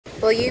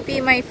Will you be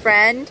my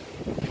friend?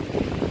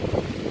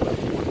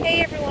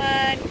 Hey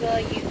everyone, will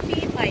you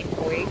be my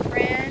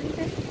boyfriend?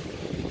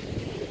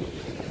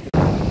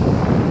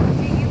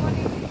 Do you want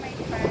to be my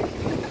friend?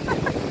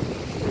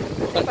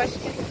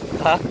 Question?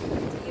 Huh? Do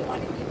you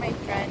want to be my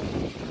friend?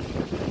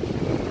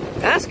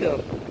 Ask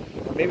them.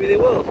 Maybe they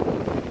will.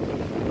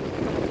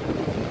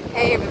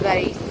 Hey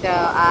everybody, so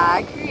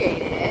I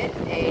created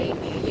a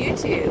new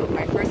YouTube.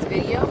 My first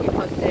video, we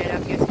posted it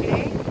up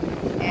yesterday.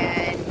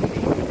 And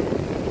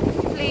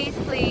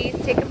please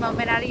take a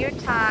moment out of your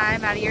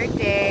time, out of your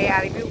day,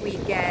 out of your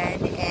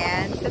weekend,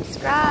 and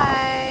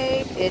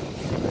subscribe.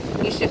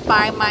 You should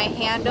find my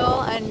handle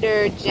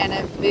under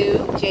Jena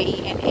Vue,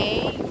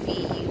 Jena-Vue.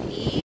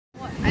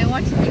 I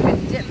want to make a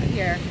dip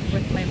here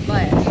with my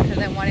butt because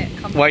I want it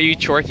comfortable. Why are you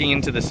twerking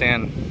into the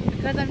sand?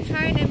 Because I'm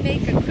trying to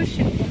make a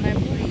cushion for my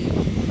booty.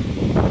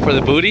 For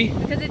the booty?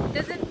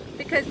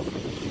 Because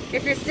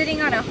if you're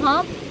sitting on a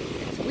hump,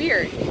 it's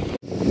weird.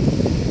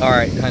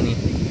 Alright, honey.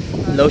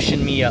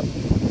 Lotion me up. I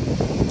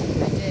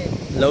did.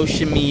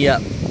 Lotion me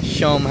up.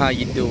 Show them how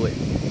you do it.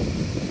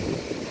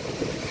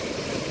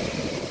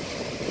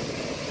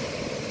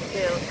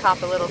 To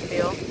cop a little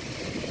feel,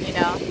 you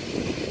know?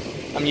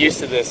 I'm used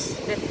to this.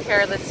 This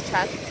hairless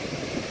chest.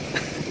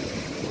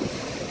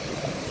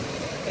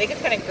 I think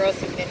it's kind of gross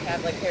if you didn't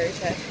have like hairy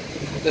chest.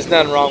 There's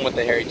nothing wrong with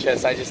the hairy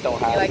chest. I just don't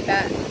have You it. like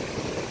that?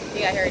 You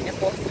got hairy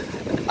nipples?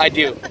 I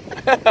do.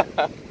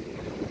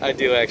 I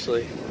do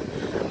actually.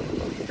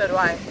 So do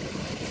I.